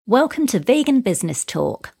Welcome to Vegan Business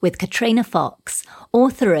Talk with Katrina Fox,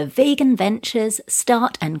 author of Vegan Ventures,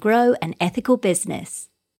 Start and Grow an Ethical Business.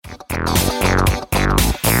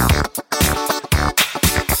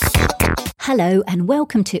 Hello and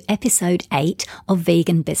welcome to episode 8 of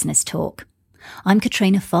Vegan Business Talk. I'm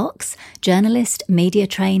Katrina Fox, journalist, media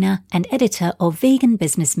trainer and editor of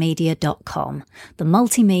veganbusinessmedia.com, the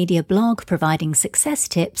multimedia blog providing success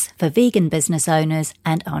tips for vegan business owners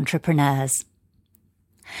and entrepreneurs.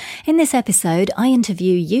 In this episode, I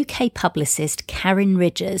interview UK publicist Karen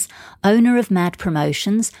Ridgers, owner of Mad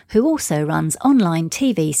Promotions, who also runs online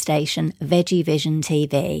TV station Veggie Vision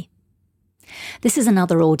TV. This is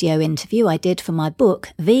another audio interview I did for my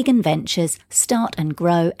book, Vegan Ventures, Start and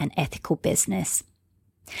Grow an Ethical Business.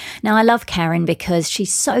 Now, I love Karen because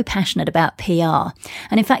she's so passionate about PR.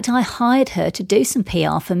 And in fact, I hired her to do some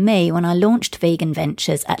PR for me when I launched Vegan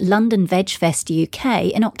Ventures at London VegFest UK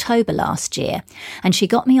in October last year. And she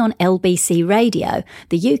got me on LBC Radio,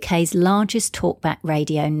 the UK's largest talkback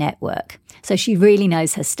radio network. So she really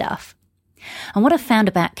knows her stuff. And what I've found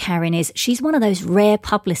about Karen is she's one of those rare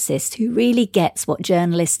publicists who really gets what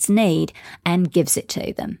journalists need and gives it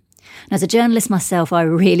to them. And as a journalist myself, I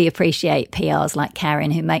really appreciate PRs like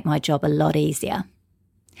Karen who make my job a lot easier.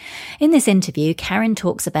 In this interview, Karen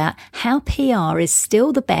talks about how PR is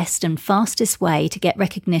still the best and fastest way to get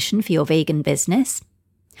recognition for your vegan business,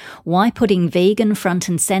 why putting vegan front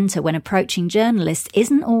and centre when approaching journalists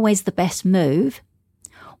isn't always the best move,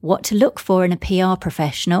 what to look for in a PR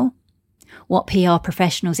professional, what PR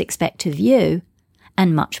professionals expect of you,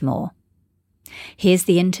 and much more. Here's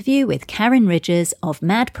the interview with Karen Ridgers of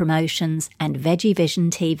Mad Promotions and Veggie Vision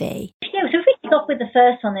TV. Yeah, so if we kick off with the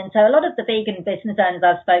first one then, so a lot of the vegan business owners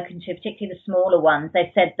I've spoken to, particularly the smaller ones,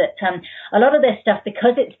 they've said that a lot of their stuff,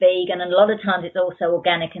 because it's vegan and a lot of times it's also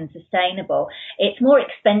organic and sustainable, it's more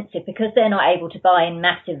expensive because they're not able to buy in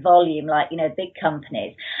massive volume like, big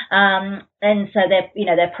companies. And so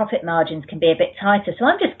their profit margins can be a bit tighter. So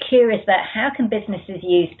I'm just curious about how can businesses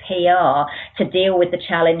use PR to deal with the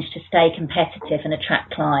challenge to stay competitive and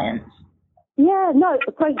attract clients? Yeah, no,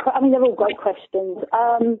 great. They're all great questions.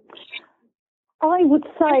 I would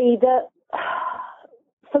say that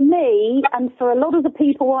for me and for a lot of the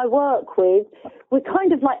people I work with, we're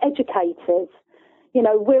kind of like educators.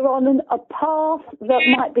 We're on a path that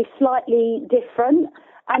might be slightly different,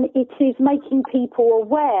 and it is making people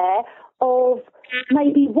aware of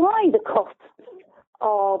maybe why the costs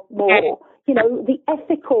are more, the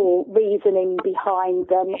ethical reasoning behind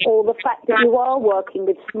them, or the fact that you are working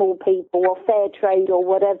with small people or fair trade or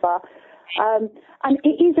whatever. And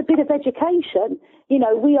it is a bit of education.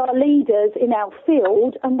 We are leaders in our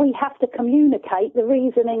field and we have to communicate the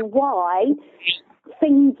reasoning why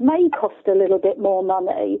things may cost a little bit more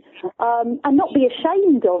money, and not be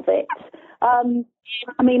ashamed of it. I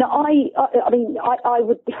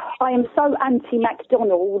am so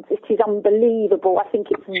anti-McDonald's, it is unbelievable. I think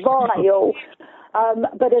it's vile.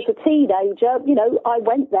 But as a teenager, I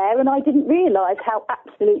went there and I didn't realise how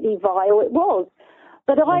absolutely vile it was.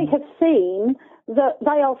 But I have seen that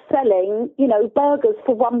they are selling, burgers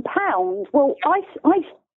for £1. Well, I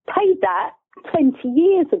paid that 20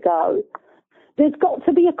 years ago. There's got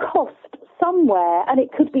to be a cost somewhere, and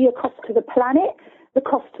it could be a cost to the planet, the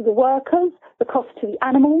cost to the workers, the cost to the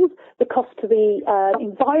animals, the cost to the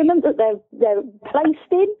environment that they're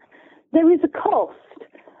placed in. There is a cost.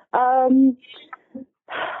 And,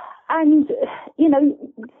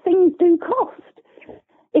 things do cost.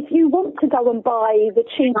 If you want to go and buy the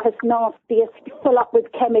cheapest, nastiest, full up with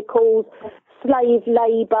chemicals, slave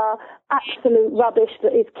labour, absolute rubbish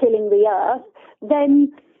that is killing the earth,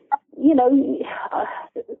 then,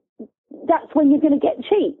 that's when you're going to get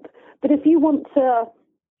cheap. But if you want to,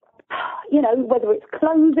 whether it's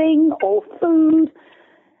clothing or food,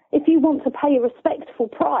 if you want to pay a respectful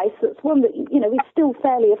price, that's one that, is still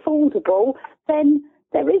fairly affordable, then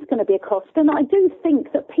there is going to be a cost. And I do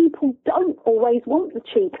think that people don't always want the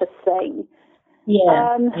cheapest thing.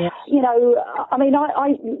 Yeah. I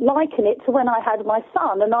liken it to when I had my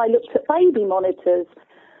son and I looked at baby monitors.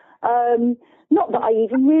 Not that I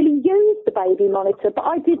even really used the baby monitor, but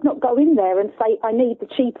I did not go in there and say, I need the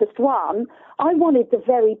cheapest one. I wanted the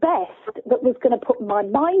very best that was going to put my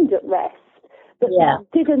mind at rest, that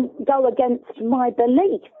didn't go against my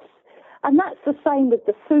beliefs. And that's the same with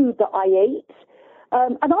the food that I eat.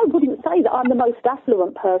 And I wouldn't say that I'm the most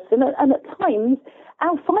affluent person. And at times,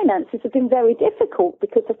 our finances have been very difficult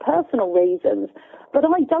because of personal reasons. But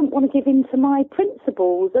I don't want to give in to my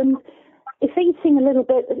principles. And if eating a little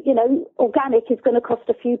bit, organic is going to cost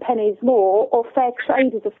a few pennies more, or fair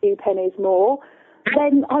trade is a few pennies more,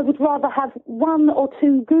 then I would rather have 1 or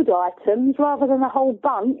 2 good items rather than a whole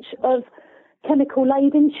bunch of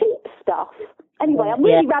chemical-laden cheap stuff. Anyway, I'm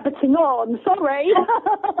really rabbiting on. Sorry.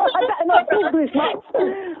 I better not talk this much.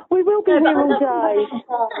 We will be here all day.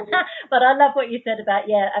 But I love what you said about,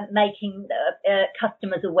 making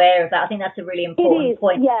customers aware of that. I think that's a really important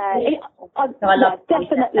point. Yeah. I love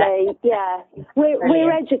definitely. Yeah.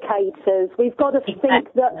 We're educators. We've got to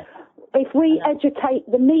think that if we educate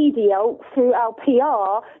the media through our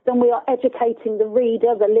PR, then we are educating the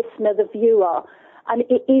reader, the listener, the viewer. And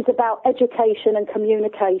it is about education and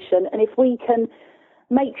communication. And if we can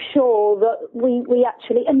make sure that we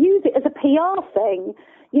actually, and use it as a PR thing,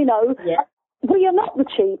 we are not the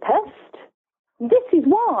cheapest. This is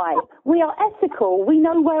why. We are ethical. We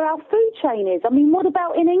know where our food chain is. I mean, what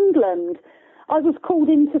about in England? I was called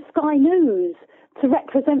into Sky News to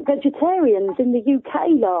represent vegetarians in the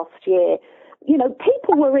UK last year.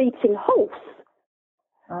 People were eating horse.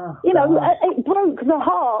 Oh, it broke the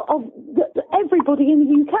heart of everybody in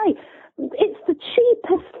the UK. It's the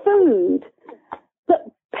cheapest food, but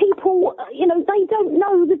people, they don't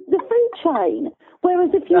know the food chain.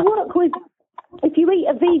 Whereas if you eat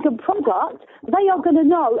a vegan product, they are going to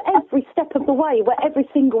know every step of the way where every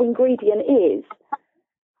single ingredient is.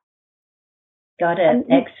 Got it.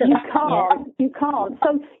 Excellent. You can't.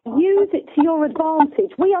 So use it to your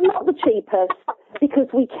advantage. We are not the cheapest because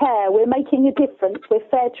we care. We're making a difference. We're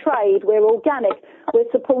fair trade. We're organic. We're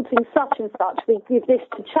supporting such and such. We give this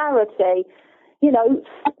to charity.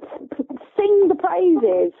 Sing the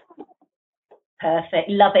praises. Perfect.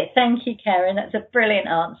 Love it. Thank you, Karen. That's a brilliant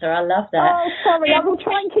answer. I love that. Oh, sorry. I will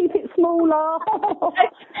try and keep it smaller.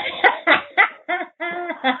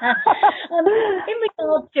 In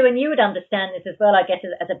regards to, and you would understand this as well, I guess,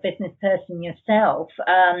 as a business person yourself,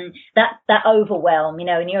 that overwhelm,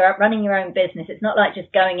 when you're running your own business, it's not like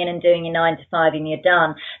just going in and doing your 9 to 5 and you're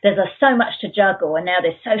done. There's so much to juggle, and now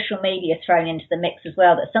there's social media thrown into the mix as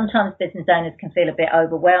well, that sometimes business owners can feel a bit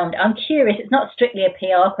overwhelmed. I'm curious, it's not strictly a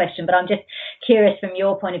PR question, but I'm just curious from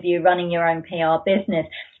your point of view, running your own PR business.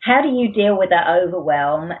 How do you deal with that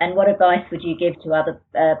overwhelm, and what advice would you give to other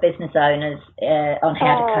business owners on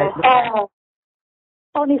how to cope with that?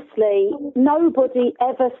 Honestly, nobody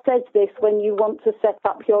ever says this when you want to set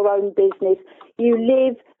up your own business. You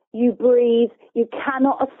live, you breathe, you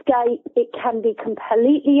cannot escape. It can be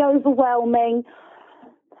completely overwhelming.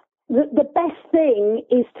 The best thing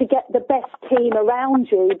is to get the best team around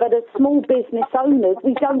you, but as small business owners,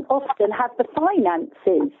 we don't often have the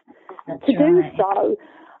finances to do so.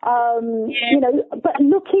 But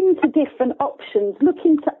look into different options, look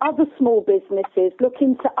into other small businesses, look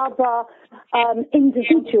into other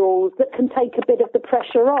individuals that can take a bit of the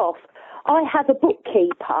pressure off. I have a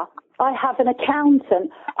bookkeeper, I have an accountant,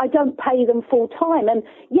 I don't pay them full time, and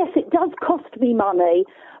yes, it does cost me money,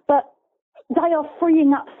 but they are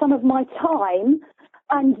freeing up some of my time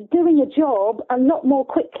and doing a job a lot more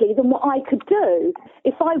quickly than what I could do.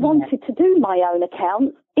 If I wanted to do my own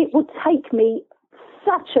accounts, it would take me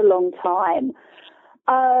such a long time.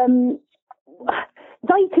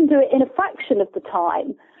 They can do it in a fraction of the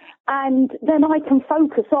time, and then I can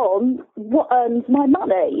focus on what earns my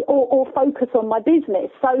money or focus on my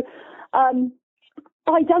business. So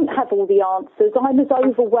I don't have all the answers. I'm as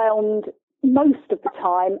overwhelmed most of the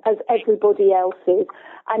time as everybody else is,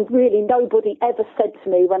 and really nobody ever said to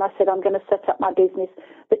me when I said I'm going to set up my business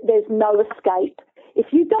that there's no escape. If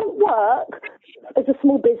you don't work as a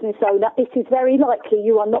small business owner, it is very likely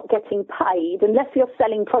you are not getting paid unless you're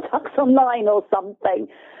selling products online or something.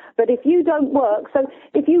 But if you don't work, so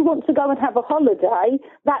if you want to go and have a holiday,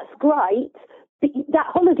 that's great. That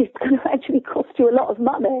holiday is going to actually cost you a lot of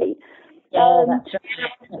money. Yeah, that's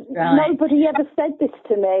right. That's right. Nobody ever said this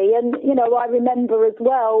to me. And, I remember as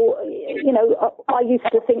well, I used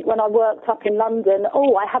to think when I worked up in London,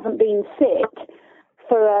 I haven't been sick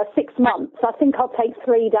for 6 months. I think I'll take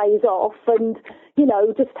 3 days off and,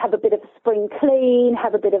 just have a bit of a spring clean,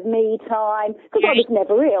 have a bit of me time, because I was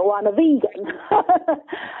never ill. I'm a vegan.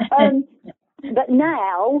 But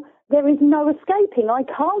now there is no escaping. I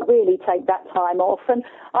can't really take that time off. And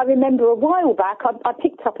I remember a while back, I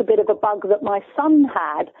picked up a bit of a bug that my son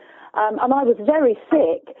had, and I was very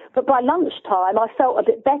sick. But by lunchtime, I felt a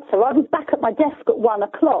bit better. I was back at my desk at 1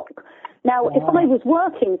 o'clock. Now, if I was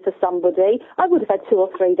working for somebody, I would have had 2 or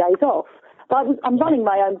 3 days off. But I'm running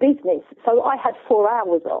my own business, so I had 4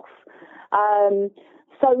 hours off.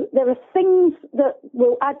 So there are things that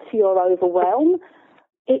will add to your overwhelm.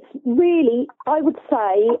 It's really, I would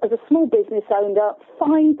say, as a small business owner,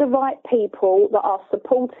 find the right people that are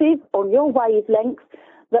supportive on your wavelength,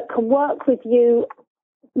 that can work with you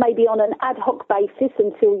maybe on an ad hoc basis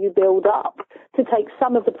until you build up to take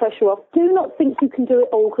some of the pressure off. Do not think you can do it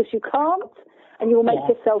all, because you can't, and you will make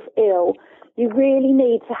yourself ill. You really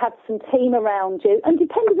need to have some team around you. And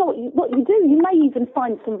depending on what you do, you may even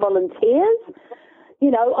find some volunteers.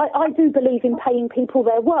 You know, I do believe in paying people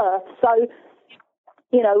their worth. So,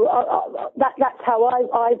 you know, that's how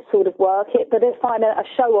I sort of work it. But if I'm at a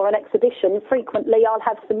show or an exhibition, frequently I'll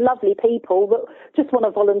have some lovely people that just want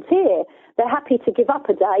to volunteer. They're happy to give up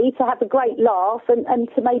a day to have a great laugh and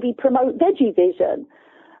to maybe promote Veggie Vision.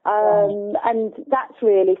 And that's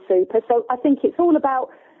really super. So I think it's all about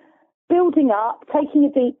building up, taking a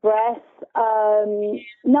deep breath,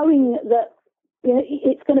 knowing that, you know,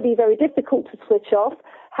 it's going to be very difficult to switch off.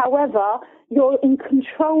 However, you're in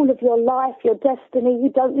control of your life, your destiny. You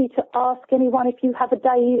don't need to ask anyone if you have a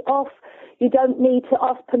day off. You don't need to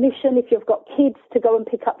ask permission if you've got kids to go and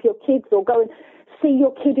pick up your kids or go and see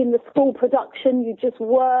your kid in the school production. You just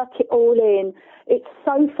work it all in. It's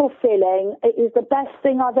so fulfilling. It is the best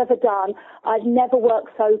thing I've ever done. I've never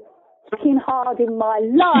worked so fucking hard in my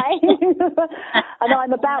life. And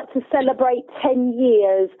I'm about to celebrate 10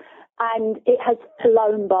 years. And it has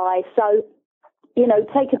flown by. So, you know,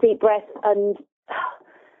 take a deep breath. And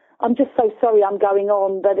I'm just so sorry I'm going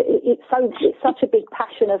on, but it's such a big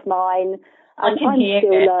passion of mine. And I'm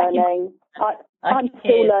still learning. I'm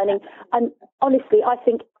still learning. And honestly, I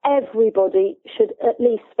think everybody should at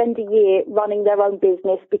least spend a year running their own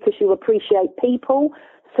business, because you appreciate people,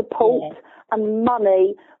 support, and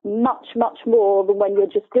money much, much more than when you're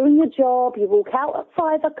just doing your job. You walk out at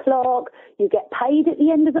 5 o'clock, you get paid at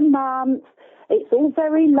the end of the month. It's all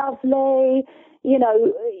very lovely. You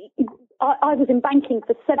know, I was in banking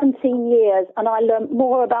for 17 years, and I learned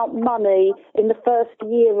more about money in the first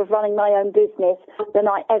year of running my own business than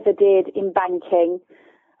I ever did in banking.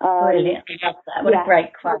 Brilliant. I love that. What a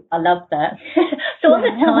great quote. I love that. So on the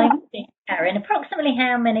time thing, Karen, approximately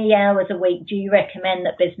how many hours a week do you recommend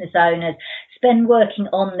that business owners spend working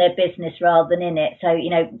on their business rather than in it? So, you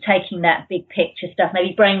know, taking that big picture stuff,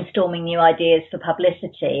 maybe brainstorming new ideas for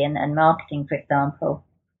publicity and marketing, for example.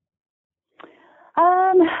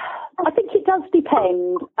 I think it does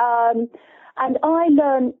depend. And I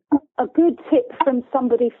learned a good tip from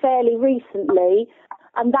somebody fairly recently,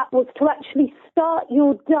 and that was to actually start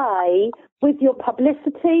your day with your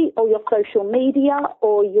publicity or your social media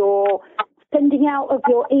or your sending out of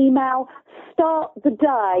your email. Start the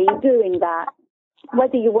day doing that,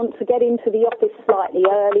 whether you want to get into the office slightly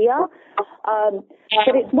earlier.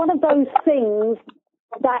 But it's one of those things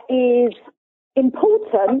that is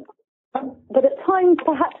important, but at times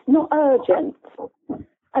perhaps not urgent.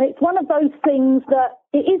 And it's one of those things that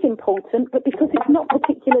it is important, but because it's not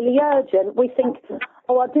particularly urgent, we think,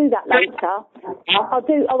 oh, I'll do that later. I'll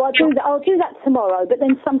do that tomorrow. But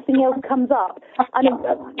then something else comes up. And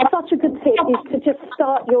such a good tip is to just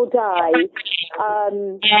start your day.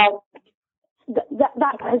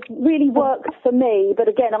 That has really worked for me. But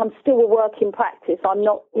again, I'm still a work in practice. I'm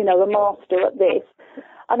not, you know, a master at this.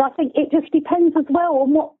 And I think it just depends as well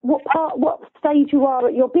on what stage you are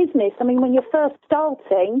at your business. I mean, when you're first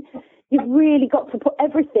starting, you've really got to put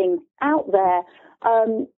everything out there.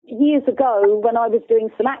 Years ago, when I was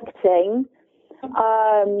doing some acting,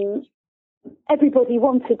 everybody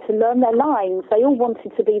wanted to learn their lines. They all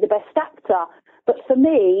wanted to be the best actor. But for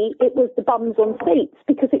me, it was the bums on seats,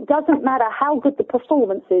 because it doesn't matter how good the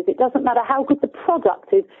performance is. It doesn't matter how good the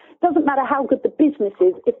product is. It doesn't matter how good the business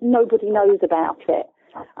is if nobody knows about it.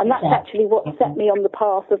 And that's actually what set me on the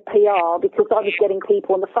path of PR, because I was getting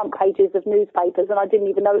people on the front pages of newspapers and I didn't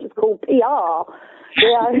even know it was called PR.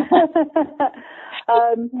 You know?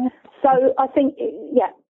 So I think,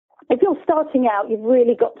 if you're starting out, you've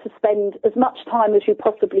really got to spend as much time as you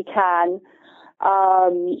possibly can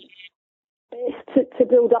to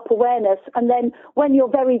build up awareness. And then when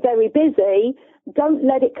you're very, very busy, don't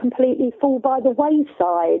let it completely fall by the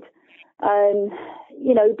wayside.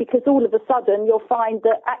 You know, because all of a sudden you'll find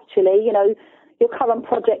that actually, you know, your current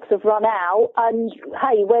projects have run out and,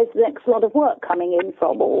 hey, where's the next lot of work coming in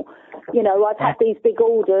from? Or, you know, I've had these big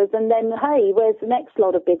orders and then, hey, where's the next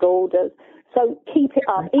lot of big orders? So keep it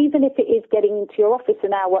up, even if it is getting into your office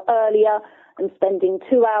an hour earlier and spending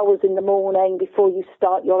 2 hours in the morning before you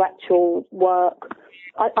start your actual work.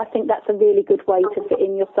 I think that's a really good way to fit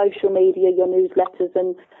in your social media, your newsletters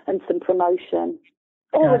and some promotion.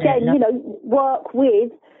 Or again, you know,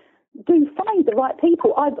 do find the right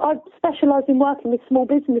people. I've specialised in working with small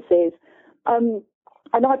businesses, and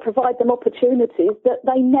I provide them opportunities that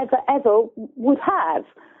they never ever would have.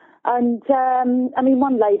 And, I mean,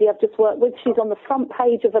 one lady I've just worked with, she's on the front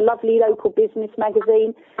page of a lovely local business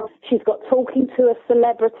magazine. She's got talking to a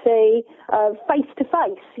celebrity, face to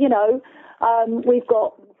face, you know. We've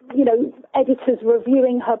got, you know, editors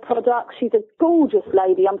reviewing her product. She's a gorgeous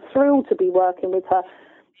lady. I'm thrilled to be working with her.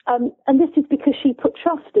 And this is because she put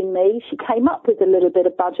trust in me. She came up with a little bit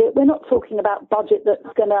of budget. We're not talking about budget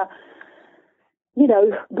that's going to, you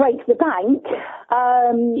know, break the bank.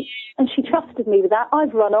 And she trusted me with that.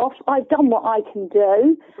 I've run off. I've done what I can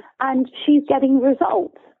do. And she's getting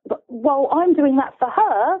results. But while I'm doing that for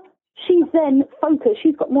her, she's then focused.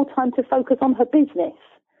 She's got more time to focus on her business.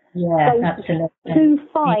 Yeah, so absolutely. To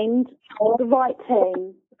find the right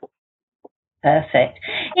team. Perfect.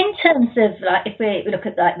 In terms of, like, if we look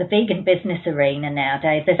at like the vegan business arena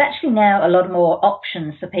nowadays, there's actually now a lot more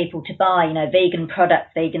options for people to buy, you know, vegan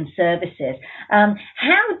products, vegan services.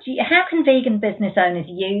 How can vegan business owners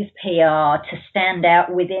use PR to stand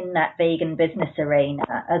out within that vegan business arena,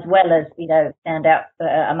 as well as, you know, stand out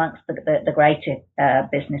amongst the greater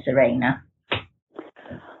business arena?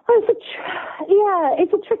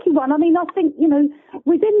 It's a tricky one. I mean, I think, you know,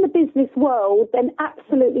 within the business world, then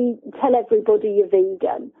absolutely tell everybody you're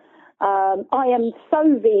vegan. I am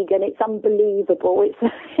so vegan, it's unbelievable. It's,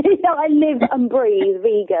 you know, I live and breathe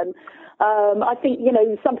vegan. I think, you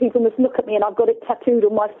know, some people must look at me and I've got it tattooed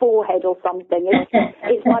on my forehead or something.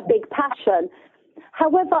 It's my big passion.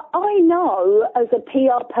 However, I know as a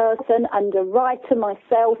PR person and a writer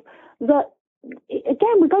myself that,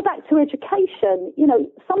 again, we go back to education. You know,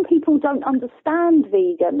 some people don't understand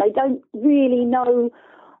vegan. They don't really know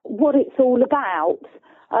what it's all about.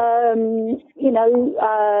 You know,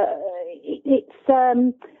 it's,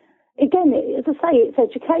 again, as I say, it's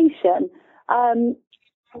education. And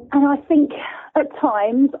I think at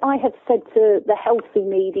times I have said to the healthy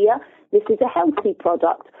media, this is a healthy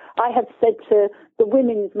product. I have said to the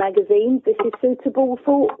women's magazines, this is suitable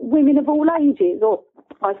for women of all ages. Or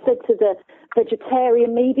I said to the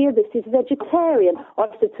vegetarian media, this is vegetarian. I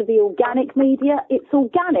said to the organic media, it's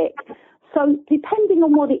organic. So depending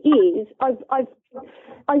on what it is,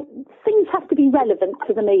 things have to be relevant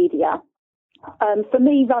to the media. For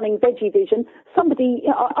me, running Veggie Vision,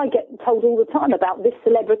 I get told all the time about this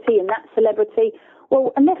celebrity and that celebrity.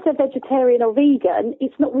 Well, unless they're vegetarian or vegan,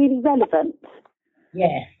 it's not really relevant.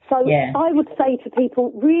 Yeah. So yeah. I would say to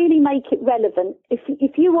people, really make it relevant. If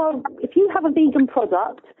you have a vegan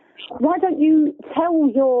product, why don't you tell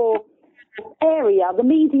your area, the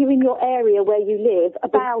media in your area where you live,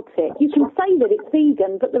 about it? You can say that it's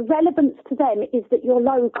vegan, but the relevance to them is that you're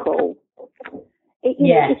local.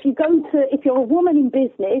 You know, if you're a woman in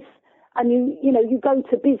business and you go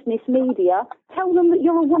to business media, tell them that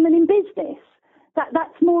you're a woman in business.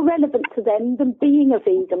 That's more relevant to them than being a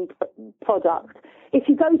vegan product. If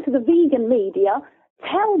you go to the vegan media,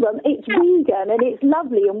 tell them it's vegan and it's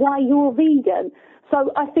lovely and why you're vegan.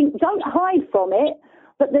 So I think don't hide from it,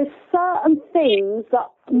 but there's certain things that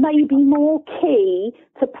may be more key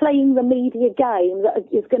to playing the media game that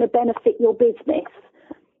is going to benefit your business.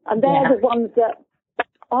 And they're the ones that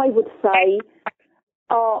I would say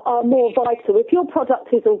are more vital. If your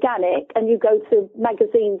product is organic and you go to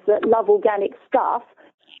magazines that love organic stuff,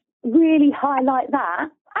 really highlight that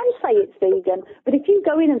and say it's vegan. But if you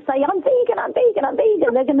go in and say, I'm vegan,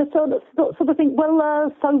 they're going to sort of think,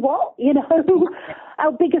 well, so what? You know,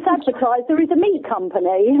 our biggest advertiser is a meat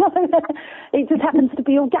company. It just happens to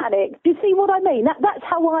be organic. Do you see what I mean? That's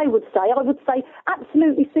how I would say. I would say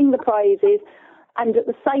absolutely sing the praises and at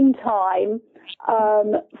the same time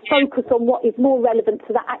focus on what is more relevant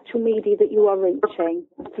to the actual media that you are reaching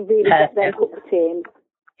to really get them hooked in.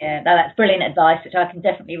 Yeah, no, that's brilliant advice, which I can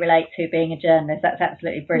definitely relate to being a journalist. That's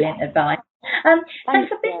absolutely brilliant advice. So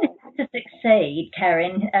for businesses to succeed,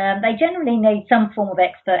 Karen, they generally need some form of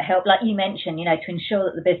expert help, like you mentioned, you know, to ensure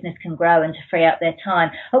that the business can grow and to free up their time.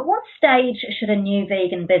 At what stage should a new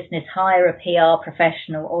vegan business hire a PR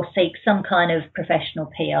professional or seek some kind of professional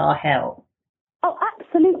PR help? Oh,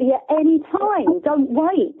 absolutely, at any time. Don't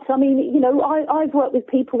wait. I mean, you know, I've worked with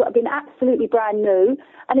people that have been absolutely brand new.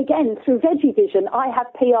 And again, through Veggie Vision, I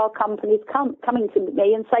have PR companies coming to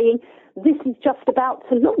me and saying, this is just about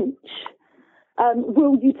to launch.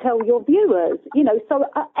 Will you tell your viewers? You know, so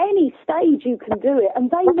at any stage you can do it. And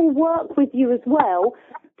they will work with you as well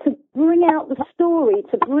to bring out the story,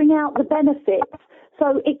 to bring out the benefits.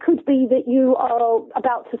 So it could be that you are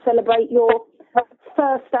about to celebrate your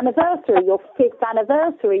first anniversary, your 5th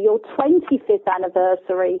anniversary, your 25th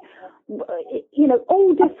anniversary, you know,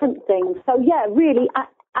 all different things. So, yeah, really, at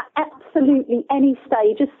absolutely any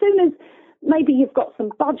stage. As soon as maybe you've got some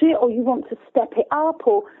budget or you want to step it up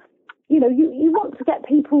or, you know, you want to get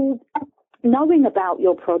people knowing about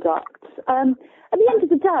your products. At the end of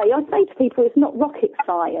the day, I say to people, it's not rocket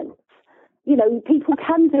science. You know, people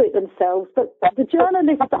can do it themselves, but the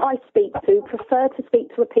journalists that I speak to prefer to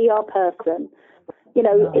speak to a PR person. You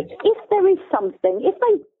know, if there is something, if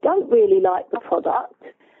they don't really like the product,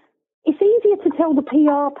 it's easier to tell the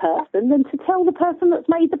PR person than to tell the person that's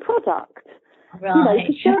made the product. Right. You know,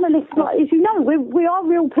 because journalists, like, as you know, we are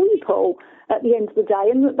real people at the end of the day,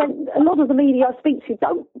 and a lot of the media I speak to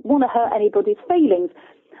don't want to hurt anybody's feelings.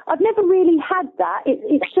 I've never really had that.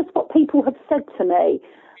 It's just what people have said to me.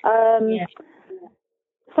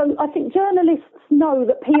 So I think journalists know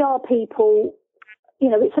that PR people, you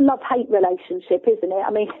know, it's a love-hate relationship, isn't it? I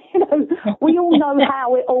mean, you know, we all know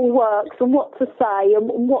how it all works and what to say and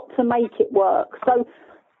what to make it work. So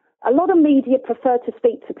a lot of media prefer to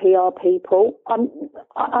speak to PR people.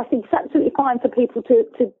 I think it's absolutely fine for people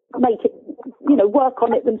to make it, you know, work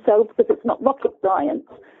on it themselves, because it's not rocket science.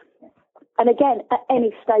 And again, at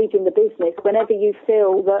any stage in the business, whenever you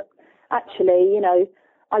feel that actually, you know,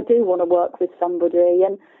 I do want to work with somebody,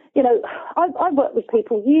 and you know, I worked with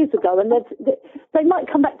people years ago, and they might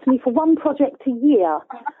come back to me for one project a year,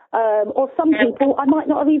 or some people I might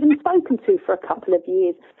not have even spoken to for a couple of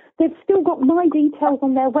years. They've still got my details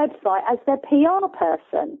on their website as their PR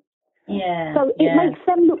person. Yeah. So it makes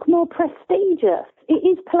them look more prestigious. It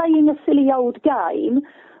is playing a silly old game,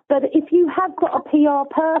 but if you have got a PR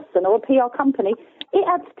person or a PR company, it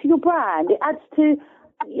adds to your brand. It adds to,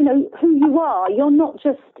 you know, who you are. You're not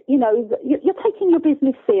just, you know, you're taking your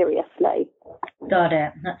business seriously. Got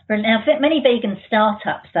it. That's brilliant. Now, for many vegan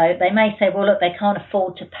startups, though, they may say, well, look, they can't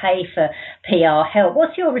afford to pay for PR help.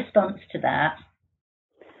 What's your response to that?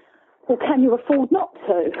 Well, can you afford not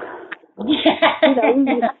to? You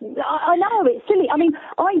know, I know, it's silly. I mean,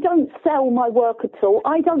 I don't sell my work at all.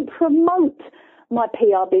 I don't promote my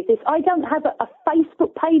PR business. I don't have a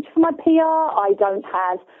Facebook page for my PR. I don't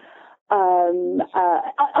have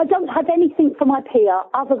I don't have anything for my PR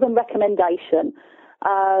other than recommendation.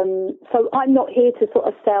 So I'm not here to sort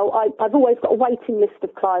of sell. I've always got a waiting list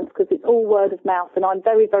of clients because it's all word of mouth, and I'm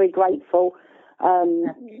very, very grateful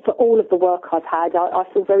for all of the work I've had. I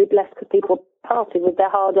feel very blessed because people are parting with their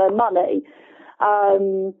hard-earned money.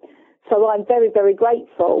 So I'm very, very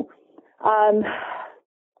grateful.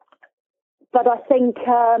 But I think,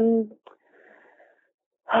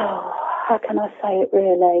 how can I say it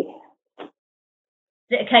really?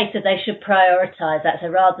 Is it a case that they should prioritise that? So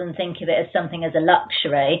rather than think of it as something as a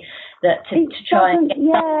luxury, that to try and get...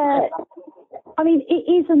 Yeah, I mean, it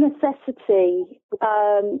is a necessity.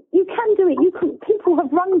 You can do it. People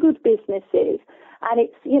have run good businesses, and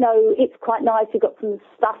it's, you know, it's quite nice. You've got some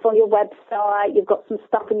stuff on your website, you've got some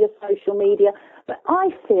stuff on your social media. But I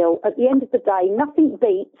feel at the end of the day, nothing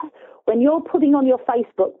beats when you're putting on your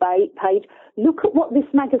Facebook page, look at what this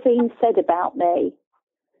magazine said about me.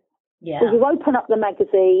 Yeah. So you open up the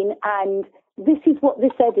magazine and this is what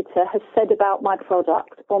this editor has said about my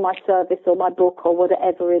product or my service or my book or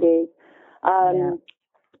whatever it is.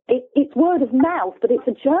 It's word of mouth, but it's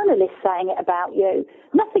a journalist saying it about you.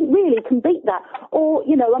 Nothing really can beat that. Or,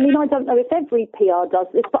 you know, I mean, I don't know if every PR does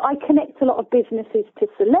this, but I connect a lot of businesses to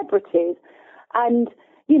celebrities. And,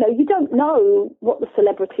 you know, you don't know what the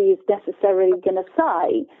celebrity is necessarily going to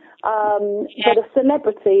say. But a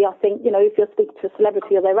celebrity, I think, you know, if you're speaking to a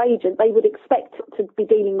celebrity or their agent, they would expect to be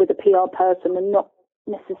dealing with a PR person and not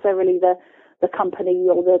necessarily the company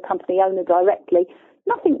or the company owner directly.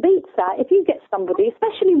 Nothing beats that. If you get somebody,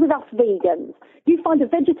 especially with us vegans, you find a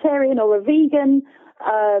vegetarian or a vegan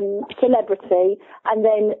celebrity, and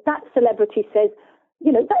then that celebrity says,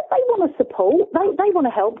 you know, they want to support, they want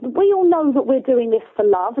to help. We all know that we're doing this for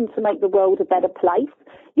love and to make the world a better place.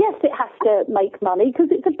 Yes, it has to make money because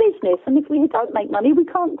it's a business, and if we don't make money, we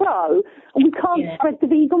can't grow and we can't spread the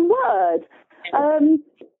vegan word.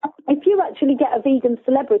 If you actually get a vegan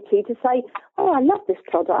celebrity to say, oh, I love this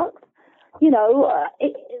product, you know,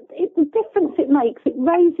 the difference it makes, it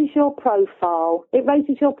raises your profile. It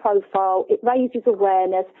raises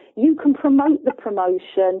awareness. You can promote the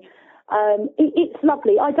promotion. It's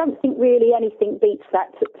lovely. I don't think really anything beats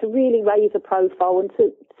that, to really raise a profile and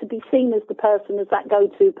to be seen as the person, as that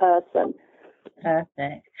go-to person.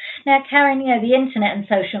 Perfect. Now, Karen, you know, the internet and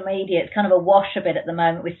social media, it's kind of a wash a bit at the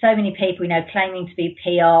moment with so many people, you know, claiming to be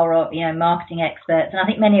PR or, you know, marketing experts. And I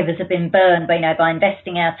think many of us have been burned by, you know, by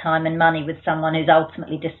investing our time and money with someone who's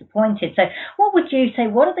ultimately disappointed. So what would you say,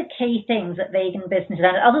 what are the key things that vegan business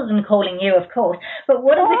owners, other than calling you, of course, but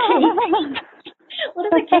what are the key things? What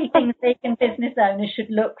are the key things vegan business owners should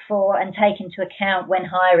look for and take into account when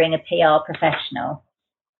hiring a PR professional?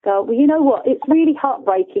 go, well, you know what, it's really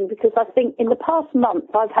heartbreaking because I think in the past month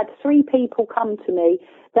I've had 3 people come to me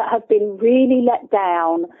that have been really let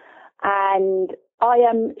down, and I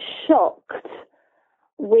am shocked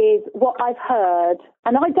with what I've heard.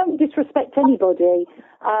 And I don't disrespect anybody.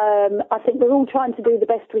 I think we're all trying to do the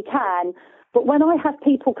best we can. But when I have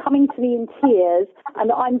people coming to me in tears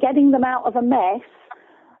and I'm getting them out of a mess,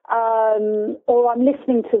 or I'm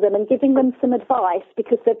listening to them and giving them some advice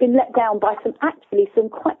because they've been let down by some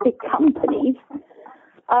quite big companies,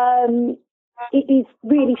 it is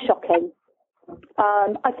really shocking.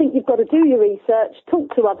 I think you've got to do your research,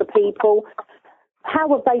 talk to other people. How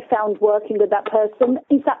have they found working with that person?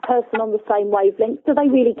 Is that person on the same wavelength? Do they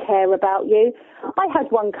really care about you? I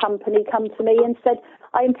had one company come to me and said,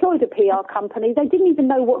 I employed a PR company. They didn't even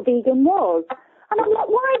know what vegan was. And I'm like,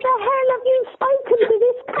 why the hell have you spoken to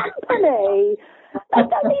this company? They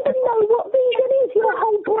don't even know what vegan is. Your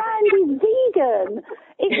whole brand is vegan.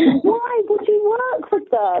 Why would you work with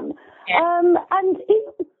them? And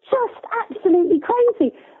it's just absolutely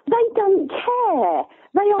crazy. They don't care.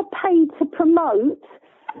 They are paid to promote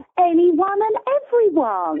anyone and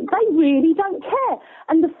everyone. They really don't care.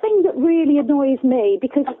 And the thing that really annoys me,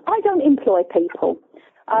 because I don't employ people,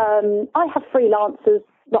 I have freelancers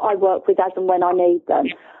that I work with as and when I need them.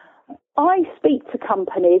 I speak to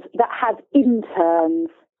companies that have interns.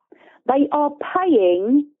 They are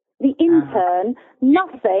paying the intern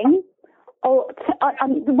nothing.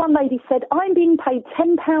 The one lady said, I'm being paid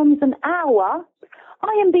 £10 an hour.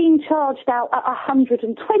 I am being charged out at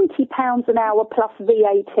 £120 an hour plus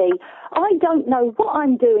VAT. I don't know what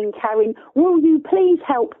I'm doing, Karen. Will you please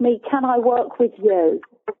help me? Can I work with you?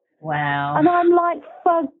 Wow. And I'm like,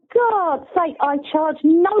 for God's sake, I charge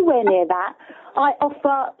nowhere near that. I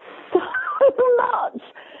offer so much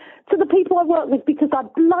to the people I work with because I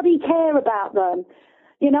bloody care about them.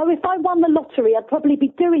 You know, if I won the lottery, I'd probably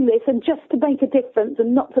be doing this and just to make a difference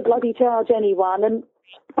and not to bloody charge anyone. And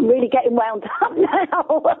I'm really getting wound up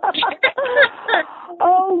now.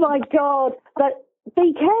 Oh, my God. But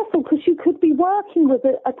be careful because you could be working with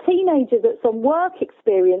a teenager that's on work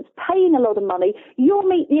experience, paying a lot of money. You'll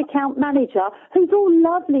meet the account manager who's all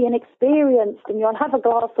lovely and experienced and you'll have a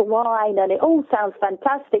glass of wine and it all sounds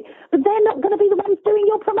fantastic, but they're not going to be the ones doing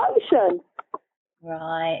your promotion.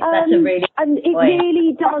 Right, that's a really and it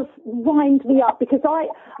really does wind me up because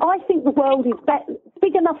I think the world is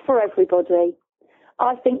big enough for everybody.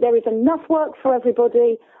 I think there is enough work for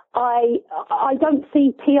everybody. I don't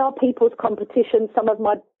see PR people as competition. Some of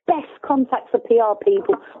my best contacts are PR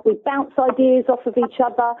people. We bounce ideas off of each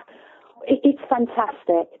other. It's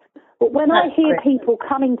fantastic. But when I hear people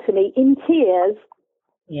coming to me in tears,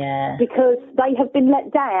 because they have been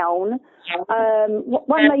let down.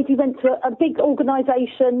 One lady went to a big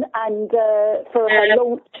organisation and for her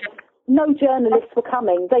launch, no journalists were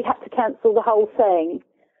coming. They had to cancel the whole thing.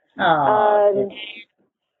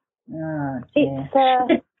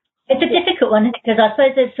 It's a difficult one because I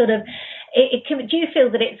suppose there's sort of, do you feel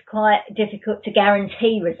that it's quite difficult to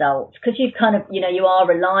guarantee results because you've kind of, you are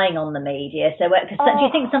relying on the media. So do you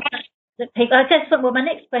think sometimes that people, I guess, well, my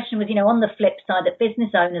next question was, on the flip side, that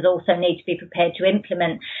business owners also need to be prepared to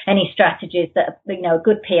implement any strategies that, a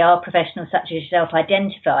good PR professional such as yourself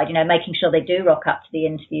identified, making sure they do rock up to the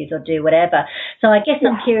interviews or do whatever. So I guess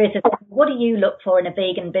I'm curious, what do you look for in a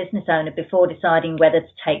vegan business owner before deciding whether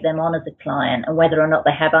to take them on as a client and whether or not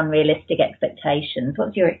they have unrealistic expectations?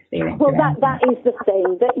 What's your experience? Well, that is the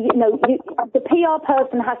thing, that, the PR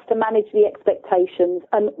person has to manage the expectations.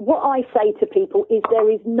 And what I say to people is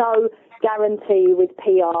there is no guarantee with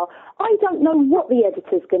PR. I don't know what the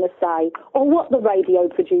editor's going to say or what the radio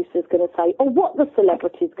producer's going to say or what the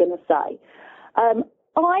celebrity's going to say.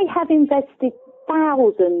 I have invested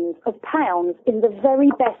thousands of pounds in the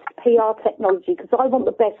very best PR technology because I want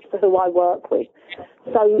the best for who I work with.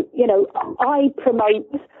 So, I promote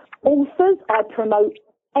authors, I promote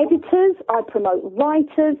editors, I promote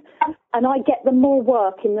writers, and I get them more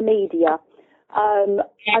work in the media.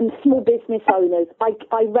 And small business owners,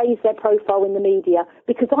 I raise their profile in the media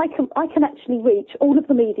because I can actually reach all of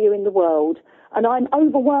the media in the world, and I'm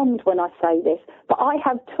overwhelmed when I say this, but I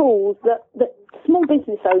have tools that small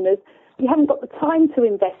business owners, you haven't got the time to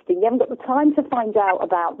invest in, you haven't got the time to find out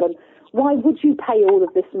about them. Why would you pay all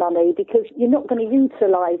of this money? Because you're not going to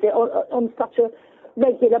utilise it on such a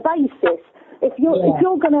regular basis. If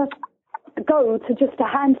you're going to go to just a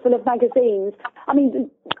handful of magazines. I mean,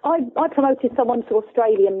 I promoted someone to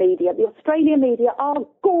Australian media. The Australian media are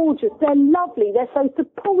gorgeous. They're lovely. They're so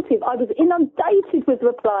supportive. I was inundated with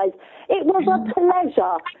replies. It was a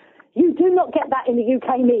pleasure. You do not get that in the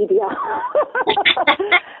UK media.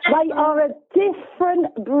 They are a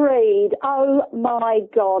different breed. Oh my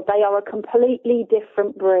God, they are a completely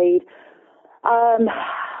different breed.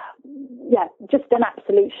 Yeah, just an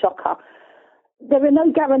absolute shocker. There are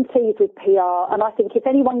no guarantees with PR, and I think if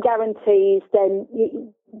anyone guarantees, then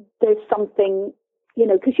there's something,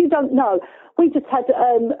 because you don't know. We just had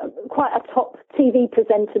quite a top TV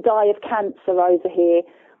presenter die of cancer over here.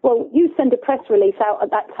 Well, you send a press release out at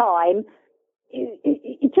that time,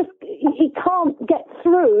 it can't get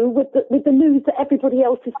through with the news that everybody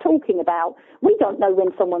else is talking about. We don't know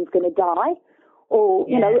when someone's going to die, or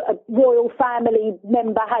a royal family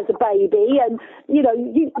member has a baby, and you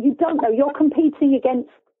don't know. You're competing against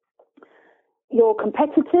your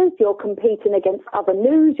competitors, you're competing against other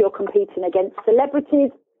news, you're competing against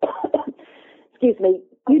celebrities. Excuse me.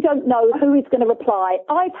 You don't know who is going to reply.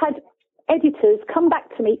 I've had editors come back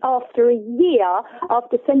to me after a year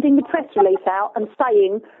after sending the press release out and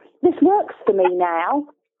saying, this works for me now.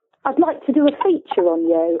 I'd like to do a feature on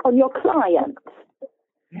you, on your client.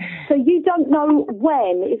 So you don't know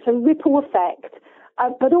when. It's a ripple effect.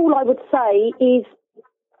 But all I would say is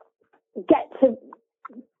get to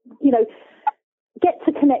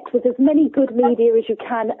connect with as many good media as you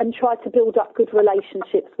can and try to build up good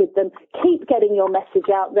relationships with them. Keep getting your message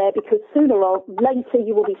out there, because sooner or later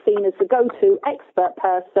you will be seen as the go-to expert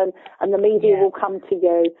person and the media will come to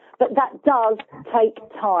you. But that does take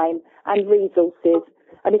time and resources.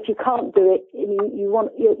 And if you can't do it,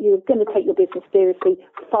 you're going to take your business seriously,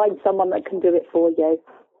 find someone that can do it for you.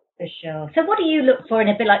 For sure. So what do you look for in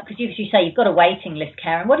a bit like, because you say you've got a waiting list,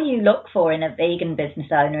 Karen, what do you look for in a vegan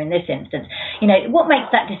business owner in this instance? What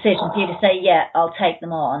makes that decision for you to say, yeah, I'll take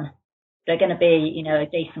them on? They're going to be, a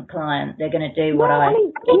decent client. They're going to do what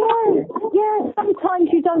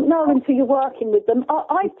sometimes you don't know until you're working with them.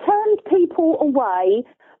 I've turned people away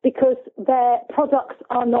because their products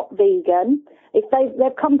are not vegan. If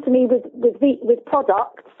they've come to me with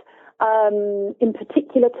products, in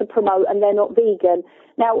particular to promote, and they're not vegan.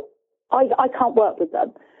 Now, I can't work with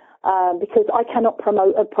them because I cannot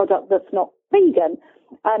promote a product that's not vegan.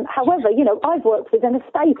 However, I've worked with an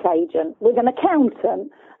estate agent, with an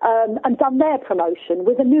accountant, and done their promotion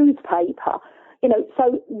with a newspaper.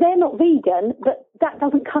 So they're not vegan, but that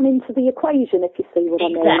doesn't come into the equation, if you see what I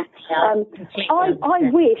mean.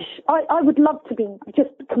 I would love to be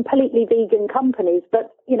just completely vegan companies,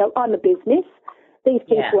 but, I'm a business. These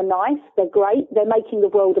people are nice, they're great, they're making the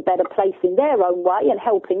world a better place in their own way and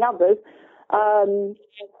helping others.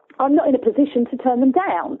 I'm not in a position to turn them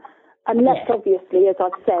down, unless obviously, as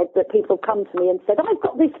I've said, that people have come to me and said, I've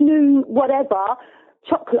got this new whatever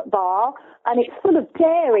chocolate bar and it's full of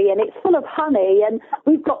dairy and it's full of honey and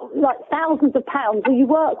we've got like thousands of pounds, will you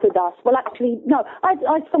work with us? Well, actually, no. I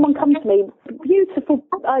had someone come to me, beautiful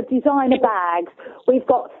designer bags. We've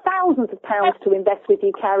got thousands of pounds to invest with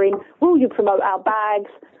you, Karen. Will you promote our bags?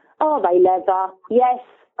 Are they leather? Yes.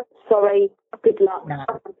 Sorry. Good luck. No.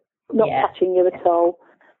 Not touching you at all.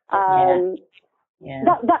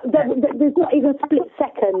 There's not even a split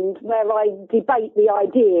second where I debate the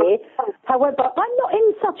idea. However, I'm not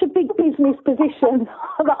in such a big business position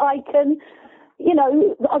that I can,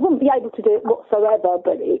 I wouldn't be able to do it whatsoever,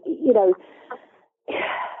 but,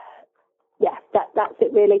 that's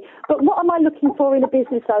it really. But what am I looking for in a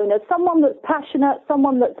business owner? Someone that's passionate,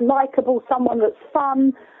 someone that's likeable, someone that's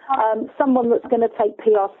fun, someone that's going to take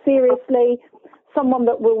PR seriously, someone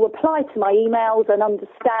that will reply to my emails and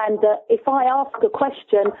understand that if I ask a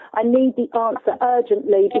question, I need the answer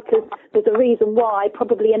urgently because there's a reason why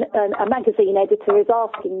probably a magazine editor is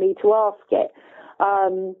asking me to ask it.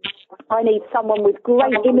 I need someone with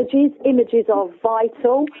great images. Images are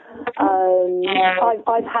vital.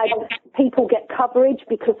 I've had people get coverage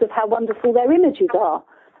because of how wonderful their images are.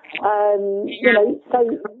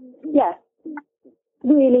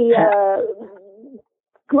 Really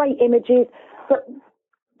great images. But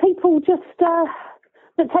people just that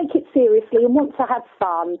take it seriously and want to have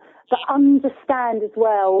fun, but understand as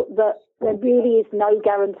well that there really is no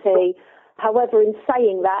guarantee. However, in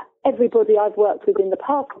saying that, everybody I've worked with in the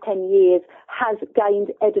past 10 years has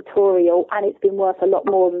gained editorial, and it's been worth a lot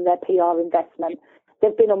more than their PR investment.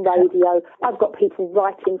 They've been on radio. I've got people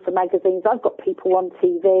writing for magazines. I've got people on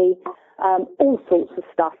TV, all sorts of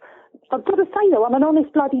stuff. I've got to say, though, I'm an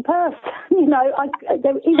honest bloody person.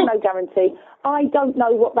 There is no guarantee. I don't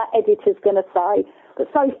know what that editor's going to say. But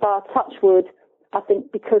so far, touch wood, I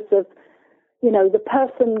think because of, the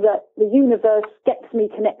person that the universe gets me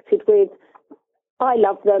connected with, I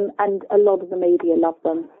love them and a lot of the media love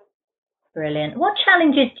them. Brilliant. What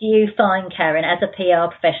challenges do you find, Karen, as a PR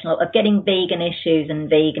professional, of getting vegan issues and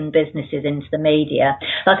vegan businesses into the media?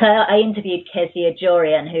 Like I interviewed Kezia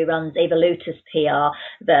Jorian, who runs Evolutus PR,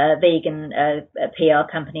 the vegan PR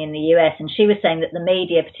company in the US, and she was saying that the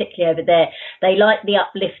media, particularly over there, they like the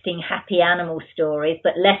uplifting, happy animal stories,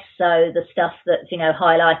 but less so the stuff that's, you know,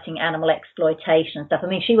 highlighting animal exploitation and stuff. I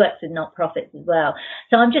mean, she works with not-profits as well.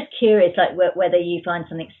 So I'm just curious, like, whether you find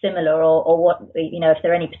something similar or what, you know, if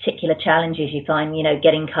there are any particular challenges you find, you know,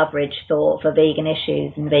 getting coverage for vegan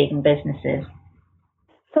issues and vegan businesses.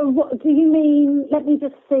 So what do you mean? Let me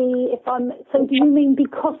just see if I'm. So do you mean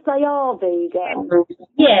because they are vegan?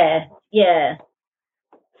 Yeah.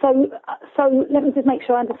 So let me just make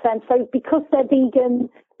sure I understand. So because they're vegan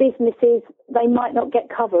businesses, they might not get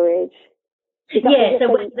coverage. Yeah,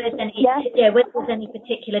 so whether there's any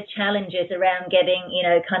particular challenges around getting, you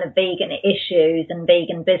know, kind of vegan issues and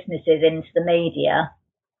vegan businesses into the media.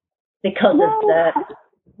 Because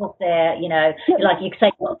of their, you know, like you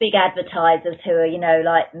say, got big advertisers who are, you know,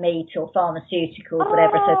 like meat or pharmaceuticals,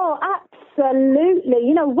 whatever. Oh, absolutely.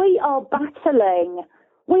 You know, we are battling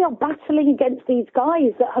against these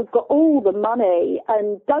guys that have got all the money,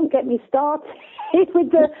 and don't get me started with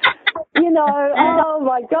the, you know, oh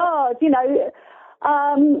my God, you know,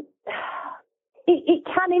 it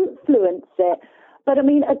can influence it. But I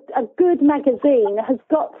mean, a good magazine has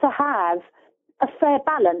got to have a fair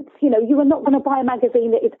balance. You know, you are not going to buy a magazine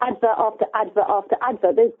that is advert after advert after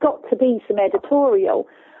advert. There's got to be some editorial.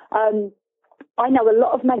 I know a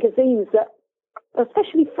lot of magazines that,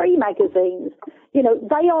 especially free magazines, you know,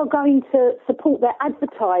 they are going to support their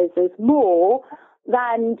advertisers more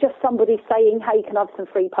than just somebody saying, hey, can I have some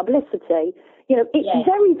free publicity? You know, it's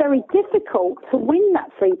very, very difficult to win that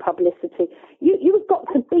free publicity. You've got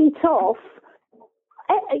to beat off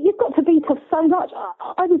so much.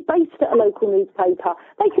 I was based at a local newspaper.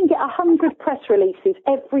 They can get 100 press releases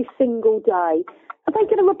every single day. Are they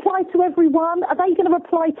going to reply to everyone? Are they going to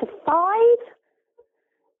reply to 5?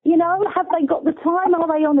 You know, have they got the time? Are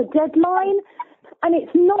they on a deadline? And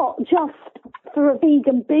it's not just for a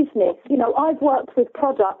vegan business. You know, I've worked with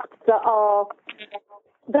products that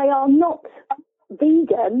they are not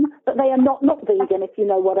vegan, but they are not vegan, if you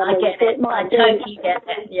know what I mean. I get it. I totally get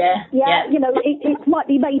it. Yeah. You know, it might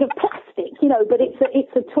be made of plastic, you know, but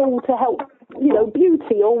it's a tool to help, you know,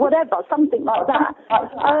 beauty or whatever, something like that.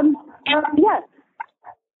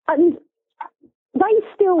 And they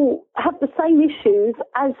still have the same issues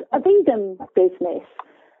as a vegan business.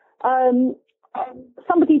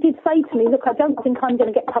 Somebody did say to me, look, I don't think I'm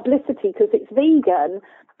going to get publicity because it's vegan.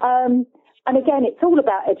 And again, it's all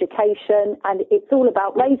about education, and it's all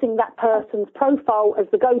about raising that person's profile as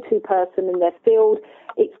the go-to person in their field.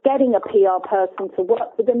 It's getting a PR person to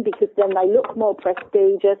work with them because then they look more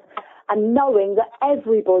prestigious, and knowing that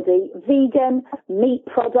everybody, vegan, meat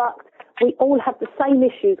product, we all have the same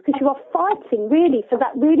issues because you are fighting really for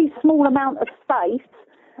that really small amount of space,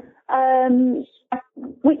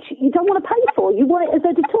 which you don't want to pay for. You want it as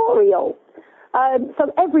editorial.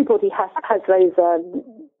 So everybody has those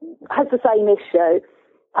has the same issue.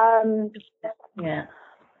 I'm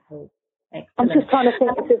just trying to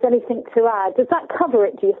think if there's anything to add. Does that cover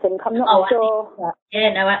it, do you think? I'm not sure.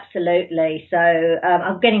 Yeah, no, absolutely. So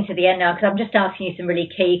I'm getting to the end now because I'm just asking you some really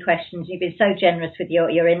key questions. You've been so generous with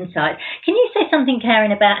your insight. Can you say something,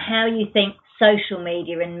 Karen, about how you think social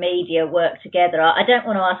media and media work together? I don't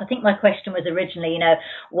want to ask, I think my question was originally, you know,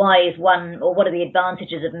 why is one, or what are the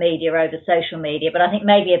advantages of media over social media? But I think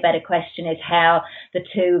maybe a better question is how the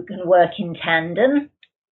two can work in tandem.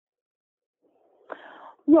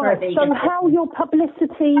 Right, so how your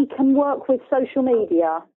publicity can work with social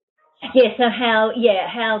media? Yeah, so how,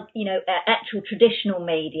 you know, actual traditional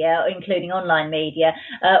media, including online media,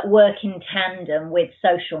 work in tandem with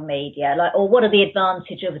social media, like, or what are the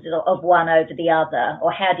advantages of one over the other,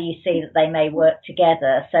 or how do you see that they may work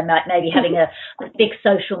together? So maybe having a big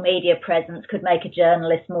social media presence could make a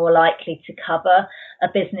journalist more likely to cover a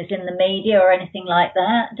business in the media or anything like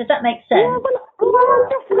that. Does that make sense? Yeah, well,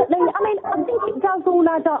 definitely. I mean, I think it does all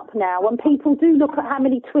add up now, and people do look at how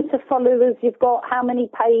many Twitter followers you've got, how many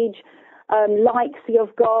page likes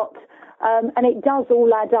you've got, and it does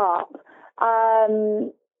all add up.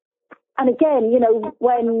 And again, you know,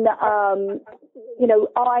 when, you know,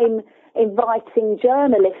 I'm inviting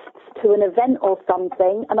journalists to an event or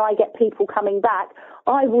something and I get people coming back,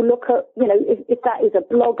 I will look at, you know, if that is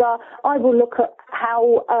a blogger, I will look at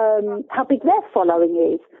how big their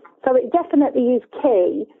following is. So it definitely is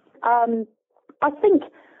key. I think,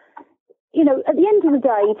 you know, at the end of the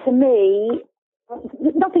day, to me,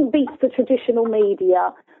 nothing beats the traditional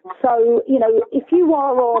media. So, if you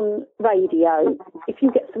are on radio, if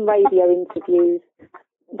you get some radio interviews,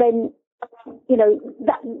 then,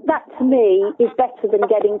 that to me is better than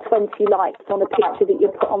getting 20 likes on a picture that you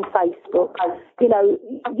put on Facebook.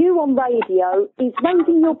 You on radio is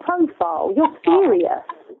raising your profile. You're serious.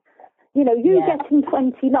 Getting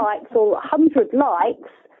 20 likes or 100 likes,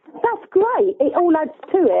 that's great. It all adds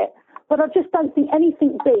to it. But I just don't think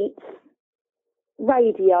anything beats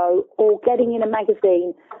radio or getting in a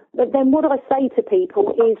magazine. But then what I say to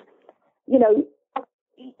people is,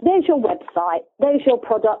 there's your website, there's your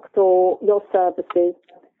product or your services.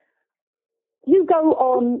 You go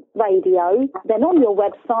on radio, then on your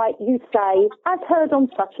website you say, as heard on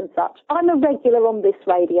such and such, I'm a regular on this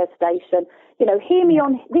radio station, hear me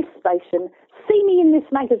on this station, see me in this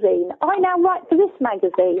magazine, I now write for this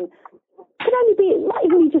magazine. It might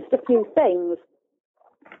even be just a few things.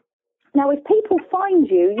 Now, if people find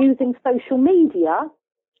you using social media,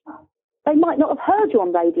 they might not have heard you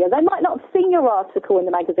on radio. They might not have seen your article in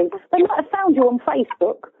the magazine. They might have found you on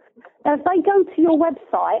Facebook. Now, if they go to your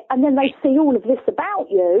website and then they see all of this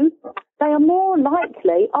about you, they are more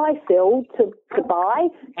likely, I feel, to buy,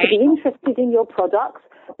 to be interested in your products,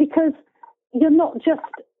 because you're not just,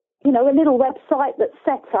 a little website that's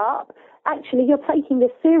set up. Actually, you're taking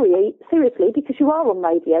this seriously because you are on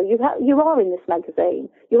radio. You are in this magazine.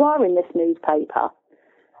 You are in this newspaper.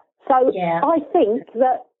 So I think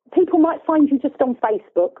that people might find you just on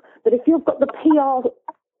Facebook, but if you've got the PR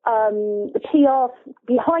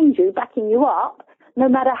behind you, backing you up, no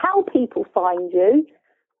matter how people find you,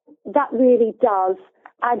 that really does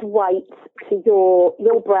add weight to your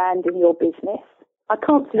brand and your business. I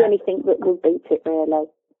can't see anything that will beat it, really.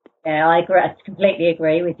 Yeah, I agree. I completely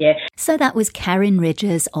agree with you. So that was Karen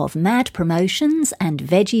Ridgers of Mad Promotions and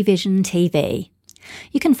Veggie Vision TV.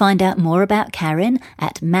 You can find out more about Karen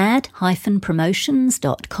at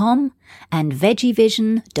mad-promotions.com and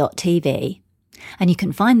veggievision.tv. And you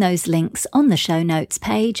can find those links on the show notes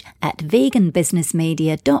page at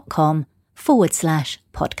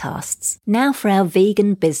veganbusinessmedia.com/podcasts. Now for our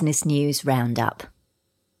vegan business news roundup.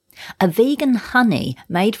 A vegan honey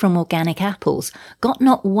made from organic apples got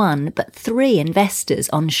not one but 3 investors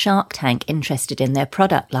on Shark Tank interested in their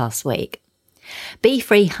product last week. Bee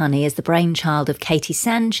Free Honey is the brainchild of Katie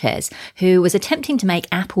Sanchez, who was attempting to make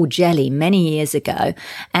apple jelly many years ago,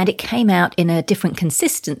 and it came out in a different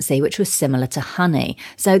consistency, which was similar to honey.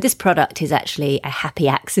 So this product is actually a happy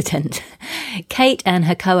accident. Kate and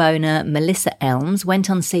her co-owner Melissa Elms went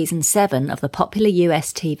on season 7 of the popular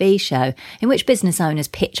US TV show, in which business owners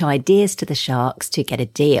pitch ideas to the sharks to get a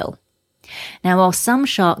deal. Now, while some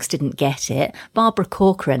sharks didn't get it, Barbara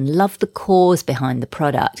Corcoran loved the cause behind the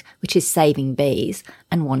product, which is saving bees,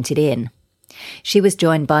 and wanted in. She was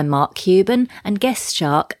joined by Mark Cuban and guest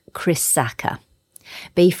shark Chris Sacca.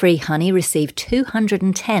 Bee Free Honey received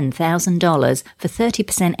 $210,000 for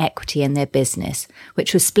 30% equity in their business,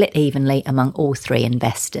 which was split evenly among all 3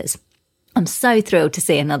 investors. I'm so thrilled to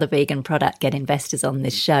see another vegan product get investors on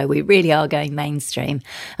this show. We really are going mainstream.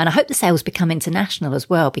 And I hope the sales become international as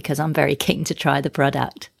well, because I'm very keen to try the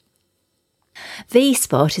product.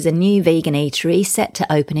 V-Spot is a new vegan eatery set to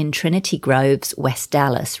open in Trinity Groves, West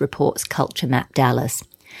Dallas, reports Culture Map Dallas.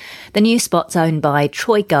 The new spot's owned by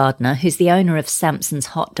Troy Gardner, who's the owner of Samson's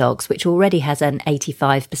Hot Dogs, which already has an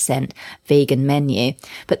 85% vegan menu,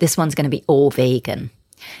 but this one's going to be all vegan.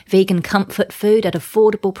 Vegan comfort food at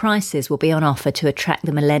affordable prices will be on offer to attract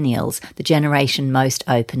the millennials, the generation most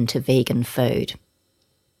open to vegan food.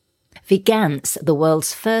 Vegance, the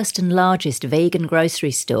world's first and largest vegan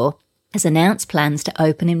grocery store, has announced plans to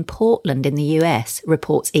open in Portland in the US,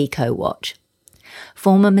 reports EcoWatch.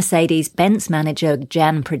 Former Mercedes-Benz manager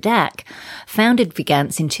Jan Predak founded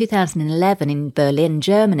Vegance in 2011 in Berlin,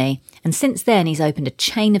 Germany, and since then he's opened a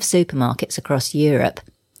chain of supermarkets across Europe.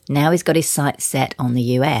 Now he's got his sights set on the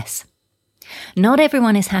US. Not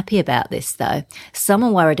everyone is happy about this, though. Some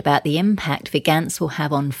are worried about the impact Vegance will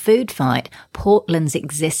have on Food Fight, Portland's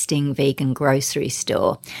existing vegan grocery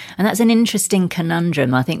store. And that's an interesting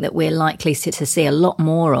conundrum, I think, that we're likely to see a lot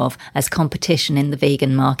more of as competition in the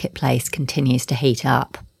vegan marketplace continues to heat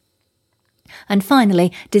up. And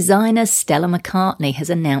finally, designer Stella McCartney has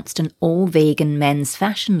announced an all-vegan men's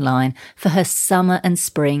fashion line for her summer and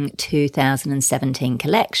spring 2017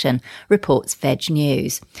 collection, reports Veg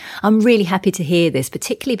News. I'm really happy to hear this,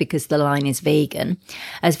 particularly because the line is vegan.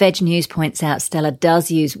 As Veg News points out, Stella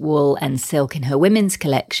does use wool and silk in her women's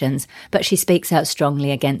collections, but she speaks out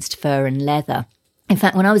strongly against fur and leather. In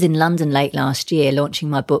fact, when I was in London late last year launching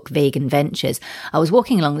my book Vegan Ventures, I was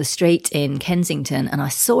walking along the street in Kensington and I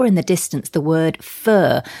saw in the distance the word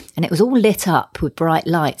fur, and it was all lit up with bright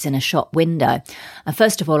lights in a shop window. And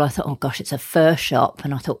first of all, I thought, oh gosh, it's a fur shop.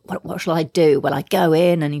 And I thought, what shall I do? Well, I go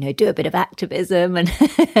in and, do a bit of activism. And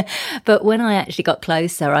but when I actually got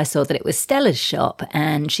closer, I saw that it was Stella's shop,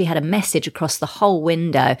 and she had a message across the whole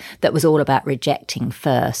window that was all about rejecting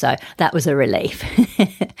fur. So that was a relief.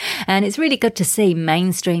 And it's really good to see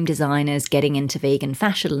mainstream designers getting into vegan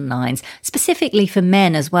fashion lines, specifically for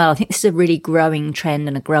men as well. I think this is a really growing trend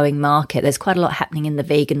and a growing market. There's quite a lot happening in the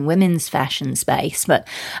vegan women's fashion space, but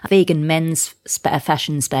vegan men's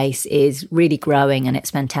fashion space is really growing, and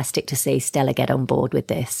it's fantastic to see Stella get on board with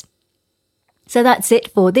this. So that's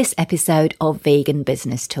it for this episode of Vegan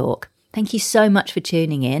Business Talk. Thank you so much for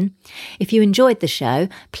tuning in. If you enjoyed the show,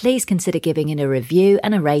 please consider giving it a review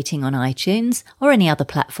and a rating on iTunes or any other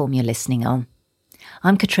platform you're listening on.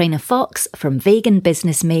 I'm Katrina Fox from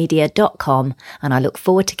veganbusinessmedia.com, and I look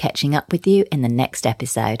forward to catching up with you in the next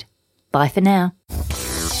episode. Bye for now.